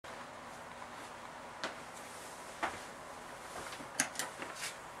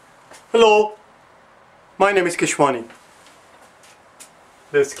Hello, my name is Keshwani.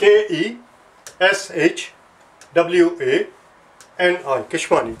 That's K-E-S-H-W-A-N-I,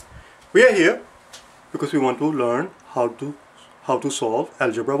 Keshwani. We are here because we want to learn how to solve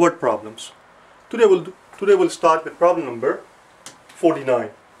algebra word problems. Today we'll start with problem number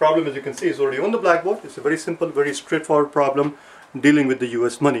 49. Problem, as you can see, is already on the blackboard. It's a very simple, very straightforward problem dealing with the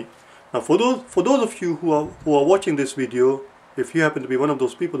US money. Now for those of you who are watching this video, if you happen to be one of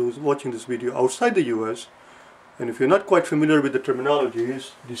those people who's watching this video outside the US, and if you're not quite familiar with the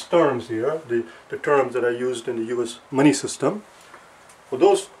terminologies, these terms here, the terms that are used in the US money system,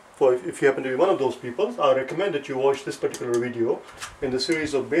 if you happen to be one of those people, I recommend that you watch this particular video in the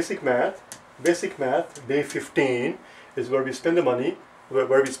series of Basic Math. Basic Math, Day 15 is where we spend the money,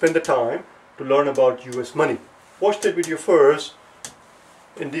 where we spend the time to learn about US money. Watch that video first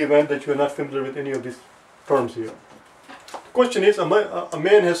in the event that you are not familiar with any of these terms here. The question is, a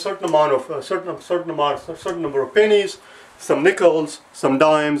man has a certain number of pennies, some nickels, some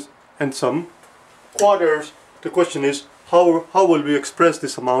dimes, and some quarters. The question is, how will we express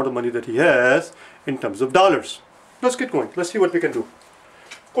this amount of money that he has in terms of dollars? Let's get going. Let's see what we can do.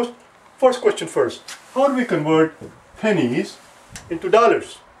 First question first. How do we convert pennies into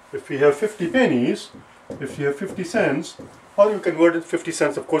dollars? If we have 50 pennies, if you have 50 cents, how do you convert it? 50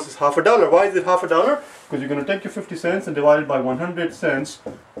 cents, of course, is half a dollar. Why is it half a dollar? Because you're going to take your 50 cents and divide it by 100 cents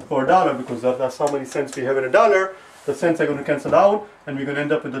per dollar, because that's how many cents we have in a dollar. The cents are going to cancel out, and we're going to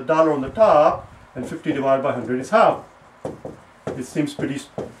end up with a dollar on the top, and 50 divided by 100 is half. It seems pretty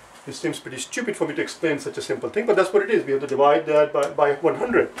stupid for me to explain such a simple thing, but that's what it is. We have to divide that by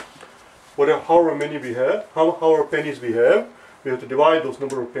 100. However many we have, however pennies we have, we have to divide those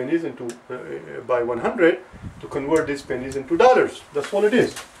number of pennies into by 100 to convert these pennies into dollars. That's all it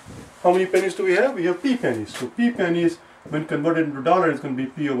is. How many pennies do we have? We have P pennies. So P pennies, when converted into dollars, is going to be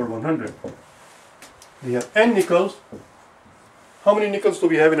P over 100. We have N nickels. How many nickels do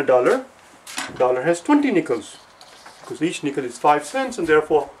we have in a dollar? Dollar has 20 nickels, because each nickel is 5 cents, and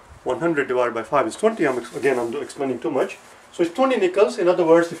therefore 100 divided by 5 is 20. I'm explaining too much. So it's 20 nickels. In other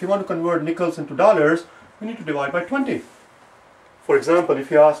words, if you want to convert nickels into dollars, we need to divide by 20. For example,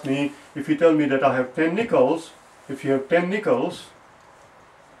 if you tell me that I have 10 nickels, if you have 10 nickels,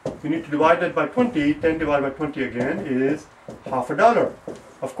 you need to divide that by 20. 10 divided by 20 again is half a dollar.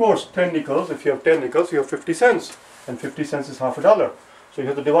 Of course, 10 nickels, if you have 10 nickels, you have 50 cents, and 50 cents is half a dollar. So you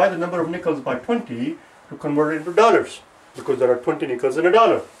have to divide the number of nickels by 20 to convert it into dollars, because there are 20 nickels in a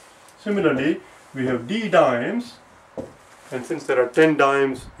dollar. Similarly, we have D dimes, and since there are 10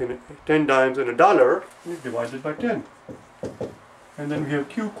 dimes in a dollar, we divide it by 10. And then we have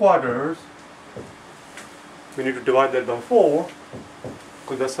Q quarters. We need to divide that by 4,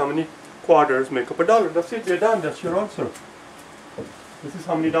 because that's how many quarters make up a dollar. That's it, we're done. That's your answer. This is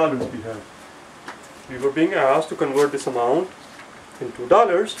how many dollars we have. We were being asked to convert this amount into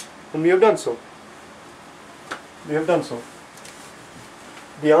dollars, and we have done so. We have done so.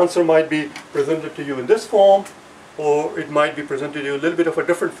 The answer might be presented to you in this form, or it might be presented to you a little bit of a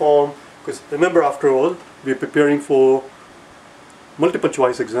different form, because remember, after all, we're preparing for multiple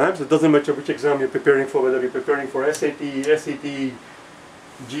choice exams. It doesn't matter which exam you're preparing for, whether you're preparing for SAT, SET,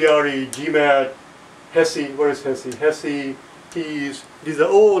 GRE, GMAT, HESI, where is HESI? HESI, TEAS, these are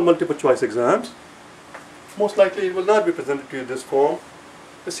all multiple choice exams. Most likely it will not be presented to you in this form.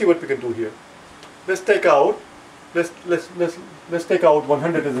 Let's see what we can do here. Let's take out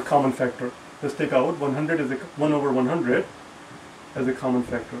 100 as a common factor. Let's take out 100 as 1 over 100 as a common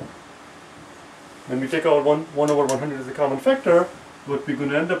factor. When we take out 1 over 100 as a common factor, what we're going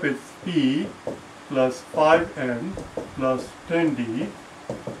to end up is P plus 5N plus 10D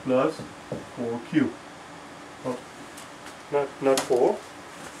plus 4Q. Oh, not 4.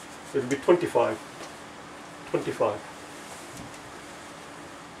 It will be 25. 25.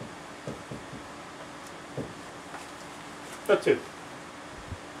 That's it.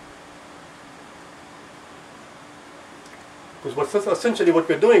 Because essentially what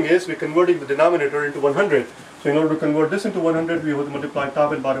we're doing is we're converting the denominator into 100. So in order to convert this into 100, we have to multiply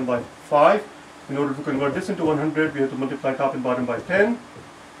top and bottom by 5. In order to convert this into 100, we have to multiply top and bottom by 10.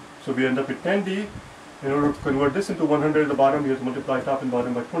 So we end up with 10D. In order to convert this into 100 at the bottom, we have to multiply top and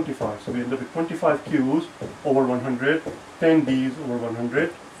bottom by 25. So we end up with 25 Q's over 100, 10 D's over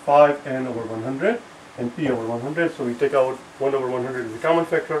 100, 5N over 100, and P over 100. So we take out 1 over 100 as a common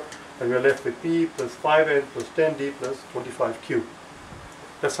factor, and we are left with P plus 5N plus 10D plus 25Q.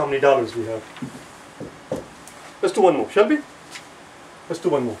 That's how many dollars we have. Let's do one more, shall we? Let's do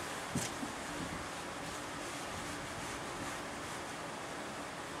one more.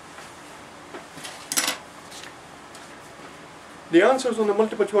 the answers on the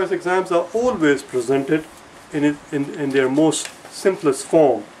multiple choice exams are always presented in their most simplest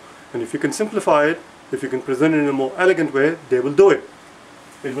form. And if you can simplify it, if you can present it in a more elegant way, they will do it.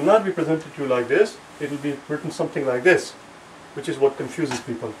 It will not be presented to you like this, it will be written something like this, which is what confuses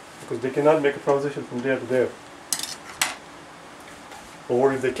people, because they cannot make a transition from there to there.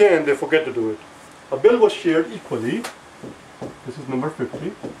 Or if they can, they forget to do it. A bill was shared equally. This is number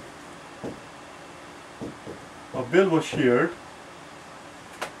 50. A bill was shared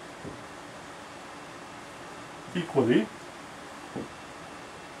equally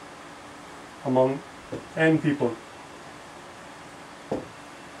among n people.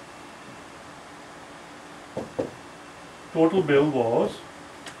 Total bill was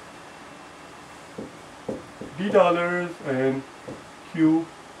 $D and Q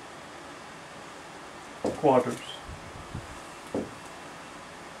quarters.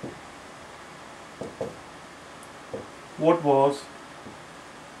 What was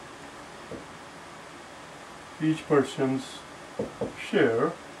each person's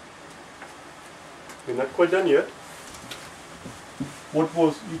share? We're not quite done yet. What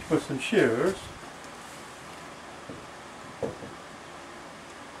was each person's shares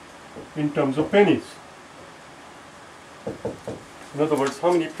in terms of pennies? In other words,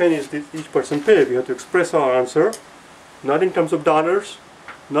 how many pennies did each person pay? We have to express our answer not in terms of dollars,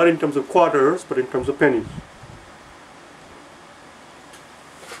 not in terms of quarters, but in terms of pennies.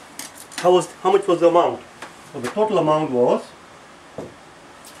 How much was the amount? So the total amount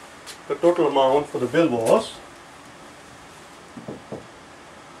for the bill was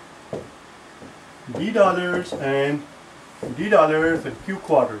 $D and Q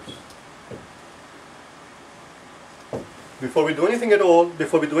quarters. Before we do anything at all,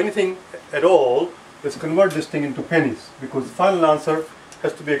 let's convert this thing into pennies, because the final answer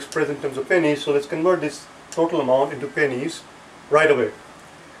has to be expressed in terms of pennies. So let's convert this total amount into pennies right away.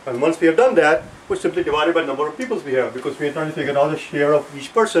 And once we have done that, we simply divide it by the number of people we have, because we are trying to figure out the share of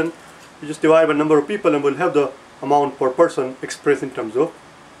each person. We just divide by the number of people and we'll have the amount per person expressed in terms of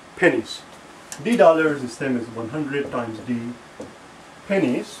pennies. $D is the same as 100 times D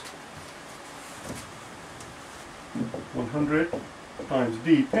pennies. 100 times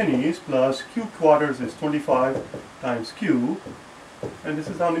D pennies plus Q quarters is 25 times Q, and this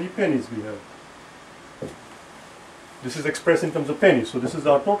is how many pennies we have. This is expressed in terms of pennies. So this is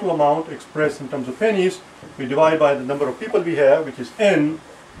our total amount expressed in terms of pennies. We divide by the number of people we have, which is n,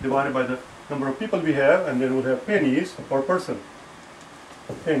 divided by the number of people we have, and then we'll have pennies per person.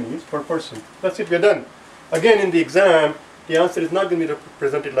 Pennies per person. That's it, we're done. Again, in the exam, the answer is not going to be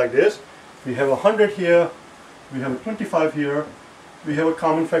represented like this. We have 100 here, we have a 25 here, we have a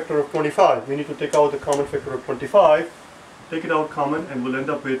common factor of 25. We need to take out the common factor of 25, take it out common, and we'll end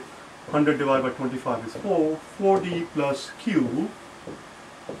up with 100 divided by 25 is 4. 4D plus Q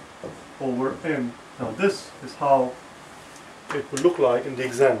over M. Now this is how it will look like in the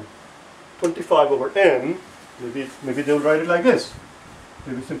exam. 25 over N, maybe they'll write it like this.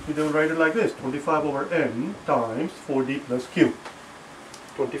 Maybe simply they'll write it like this. 25 over N times 4D plus Q.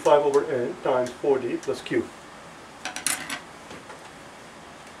 25 over N times 4D plus Q.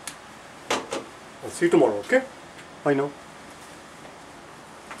 I'll see you tomorrow, okay? Bye now.